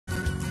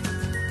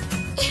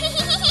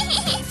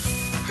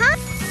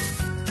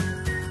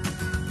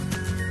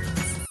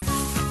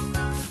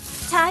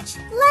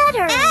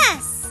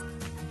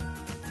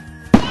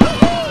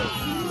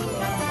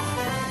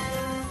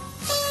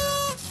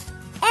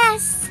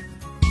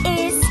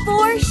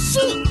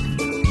sheep.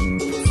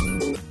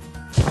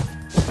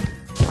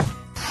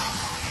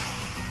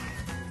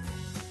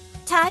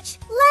 Touch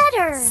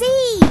letter C.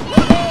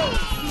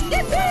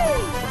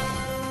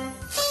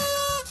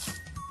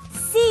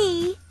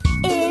 C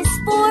is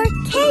for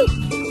cake.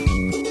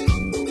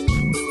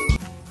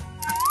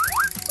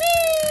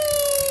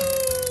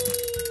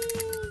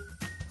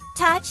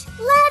 Touch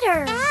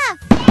letter F.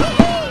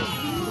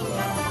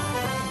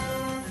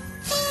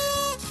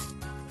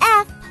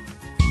 F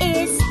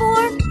is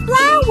for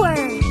flower.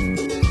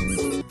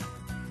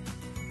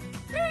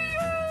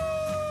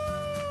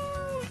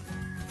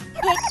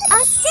 Pick a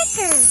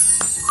sticker.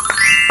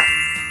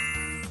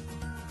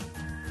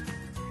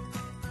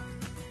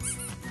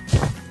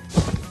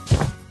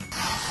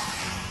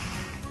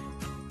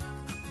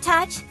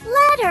 Touch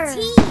letter T.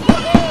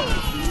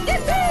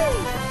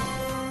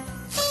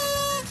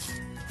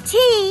 T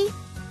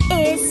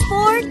is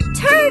for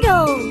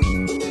turtle.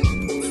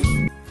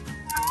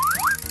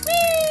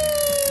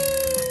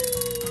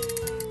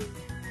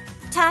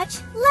 Touch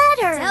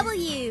letter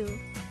W.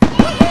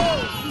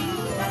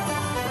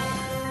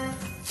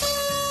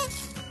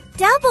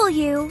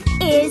 W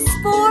is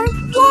for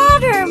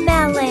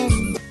watermelon.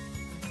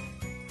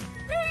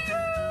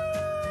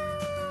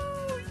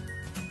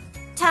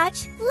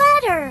 Touch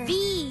letter V.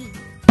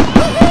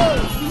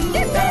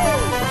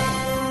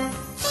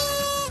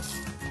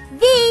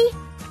 V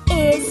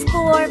is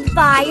for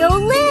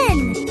violin.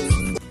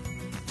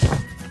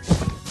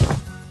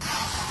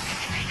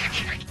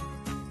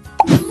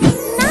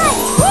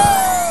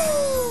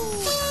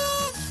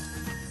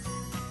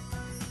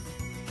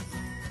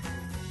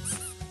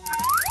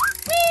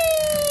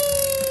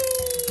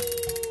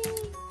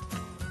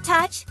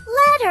 Touch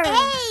letter A.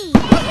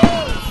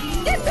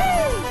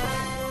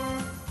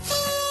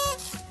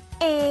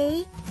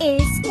 A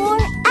is for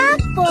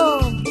apple.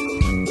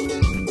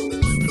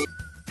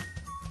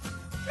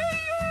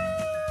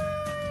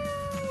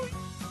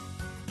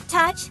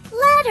 Touch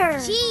letter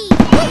G.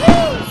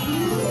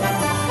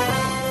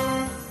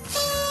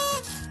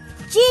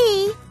 G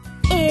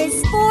is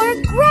for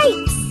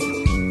grapes.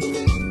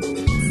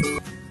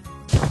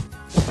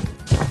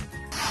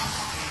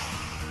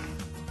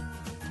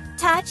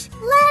 Touch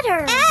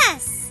letter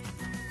S.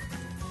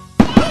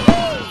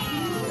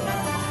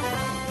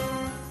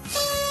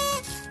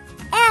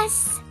 S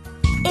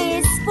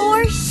is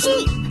for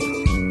sheep.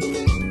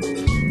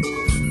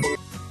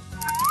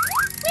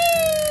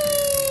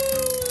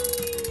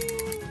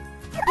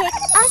 Pick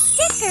a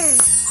sticker.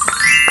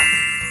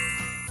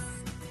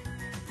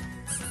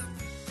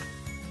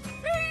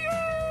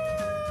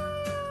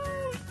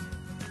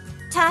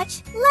 Touch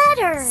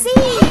letter C.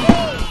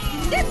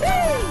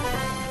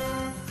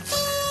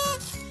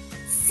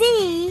 C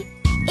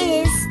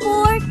is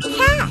for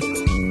cat.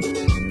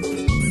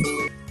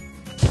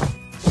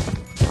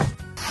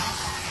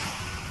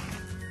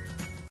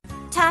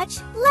 Touch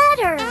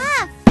letter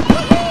F.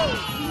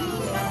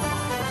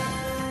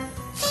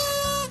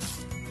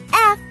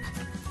 F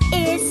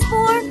is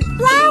for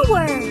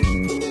flower.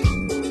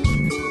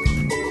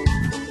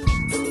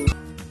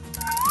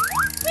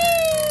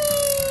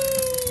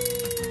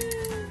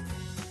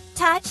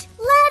 Touch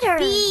letter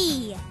B.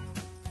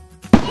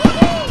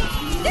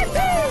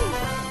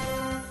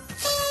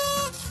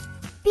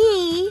 B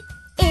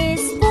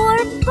is for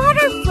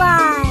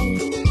butterfly.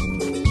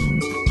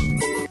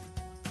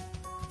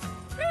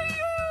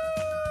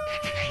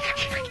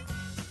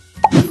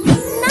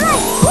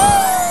 Nice!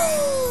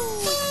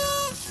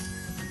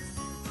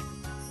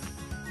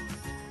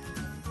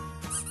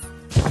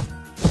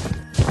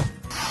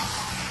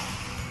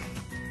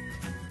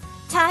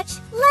 Touch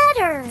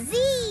letter Z.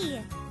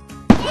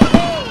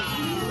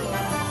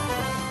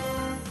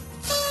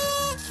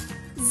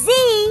 Z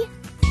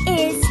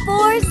is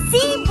for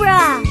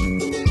zebra.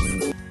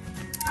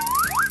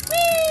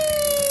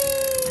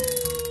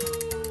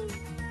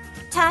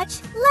 Touch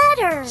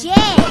letter J.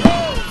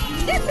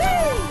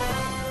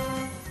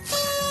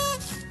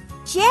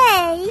 J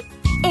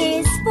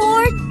is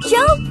for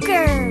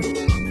joker.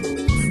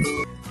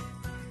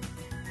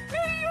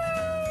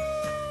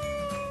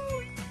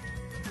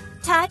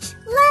 Touch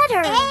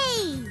letter A.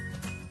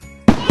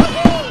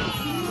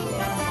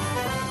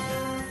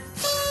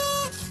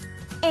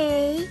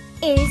 A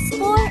is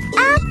for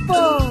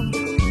apple.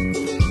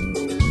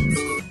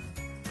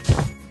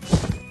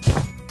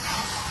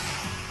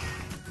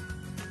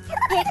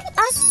 Pick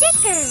a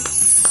sticker.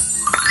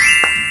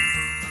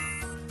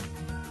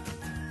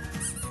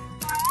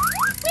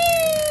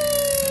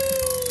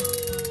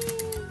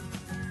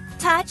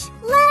 Touch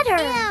letter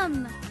M.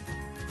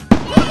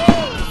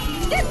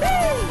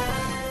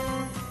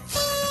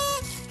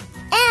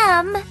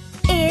 M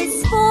is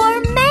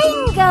for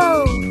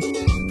mango.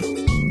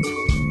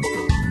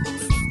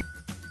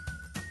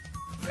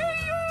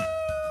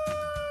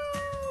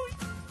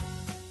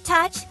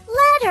 Touch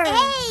letter A.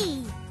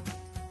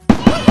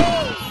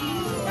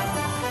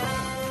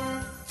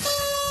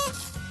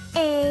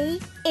 A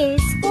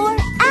is for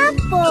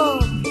apple.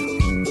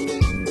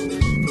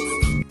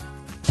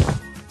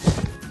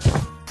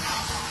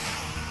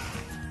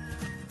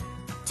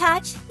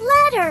 Touch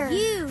letter.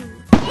 U.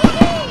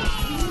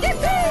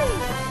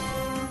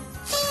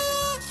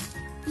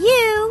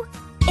 U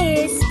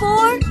is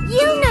for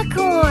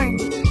unicorn.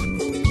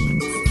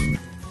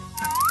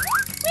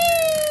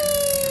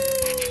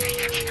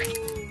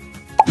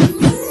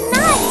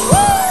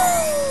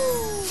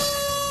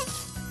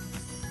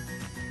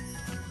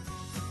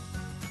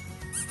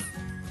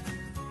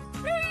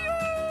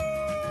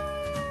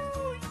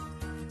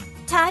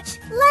 Touch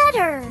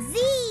letter. Z.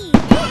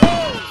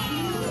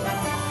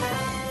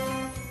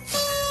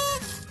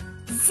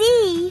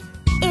 Z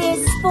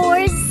is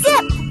for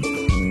zip.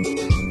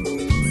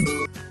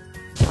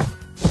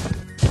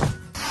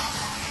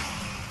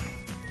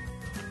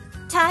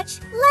 Touch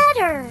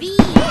letter. V.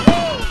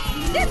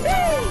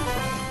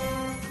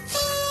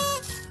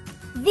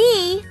 V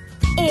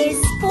is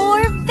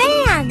for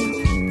van.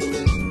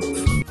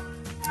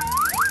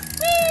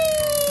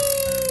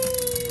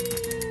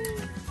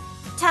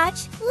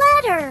 Touch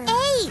letter.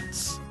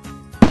 H.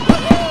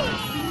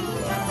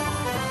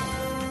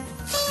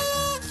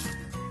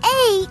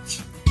 H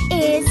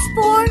is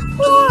for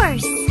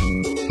horse.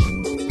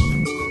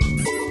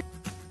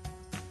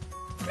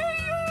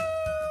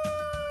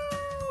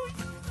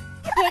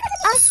 Pick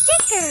a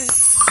sticker.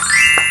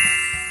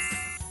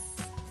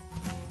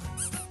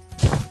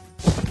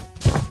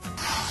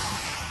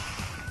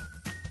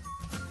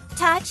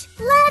 Touch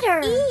letter.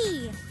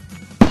 E.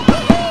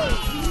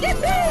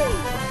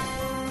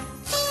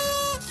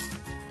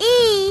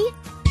 E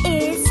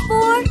is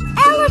for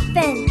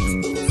elephant.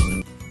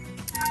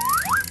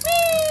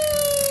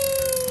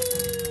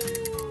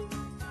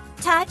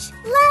 Touch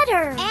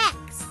letter.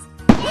 X.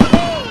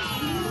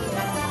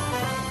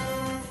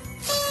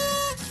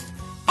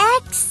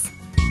 X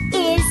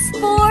is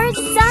for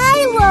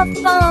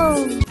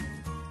xylophone.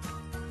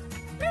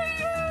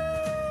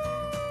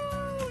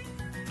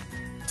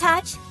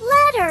 Touch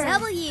letter.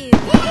 W.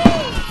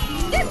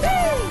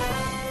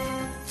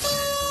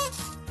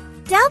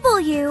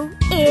 W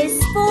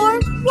is for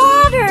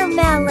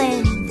watermelon.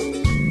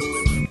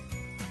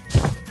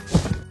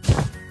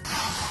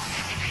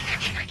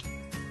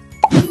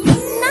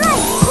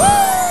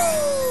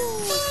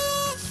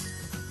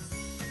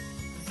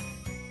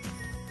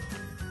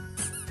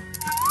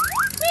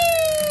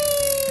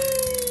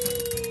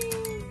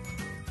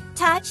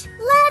 Touch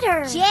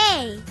letter.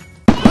 J.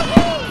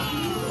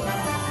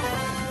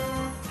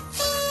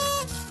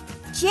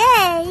 J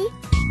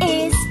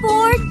is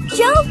for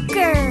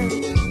joker.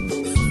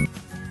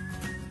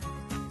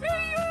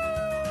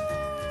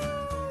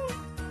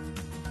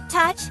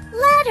 Touch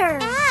letter.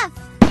 F.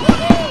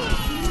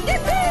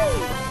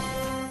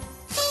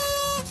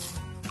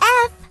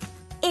 F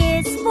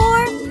is for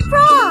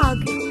frog.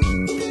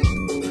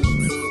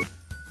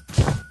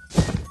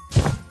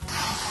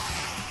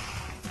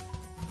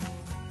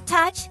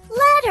 Touch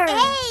letter. A.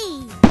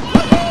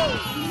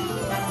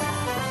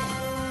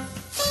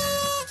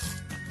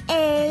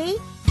 A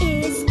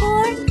is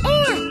for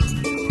ant.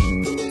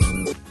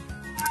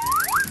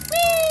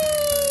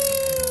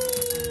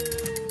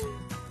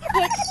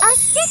 Pick a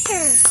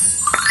sticker.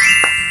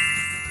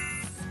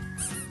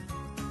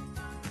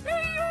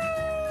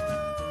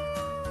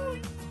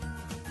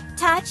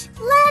 Touch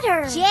letter.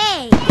 J.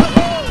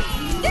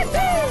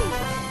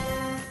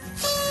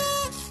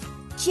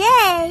 J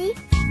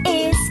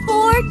is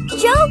for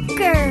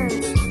joker.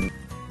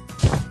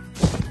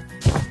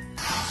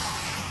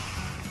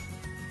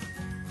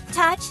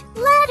 Touch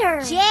letter.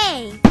 J.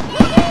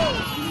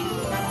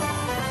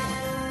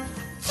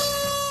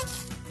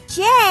 J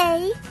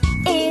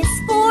is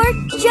for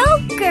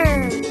joker.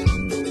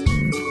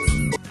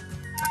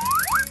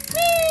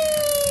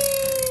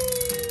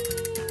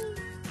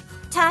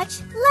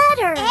 Touch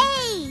letter. A.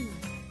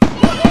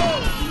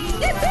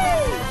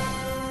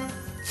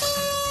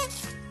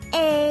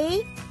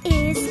 A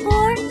is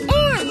for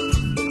ant.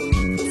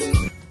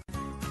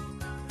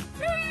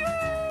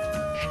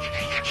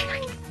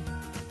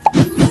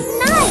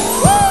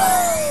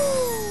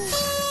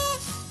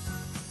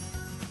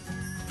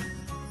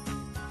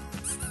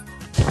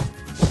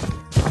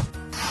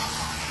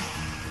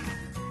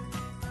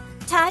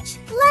 Touch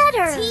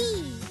letter. T.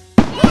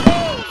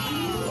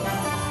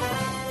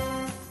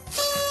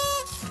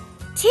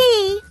 T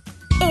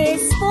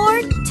is for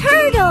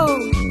turtle.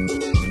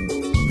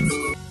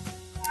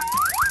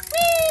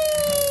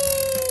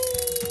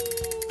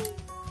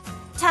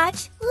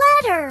 Touch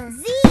letter.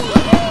 Z.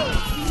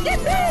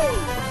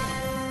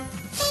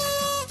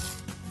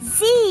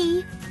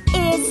 Z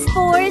is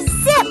for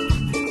zip.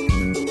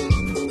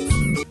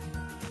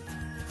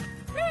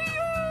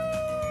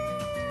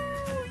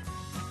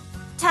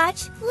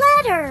 Touch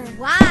letter.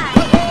 Y.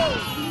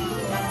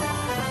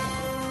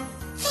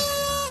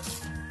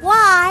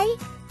 Y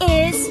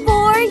is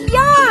for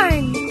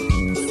yarn.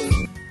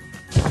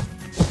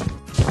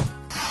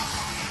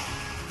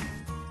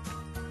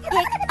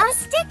 Pick a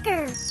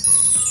sticker.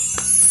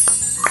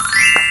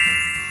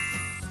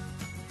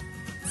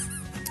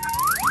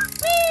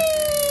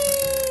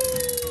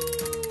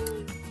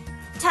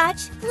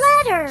 Touch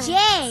letter.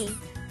 J.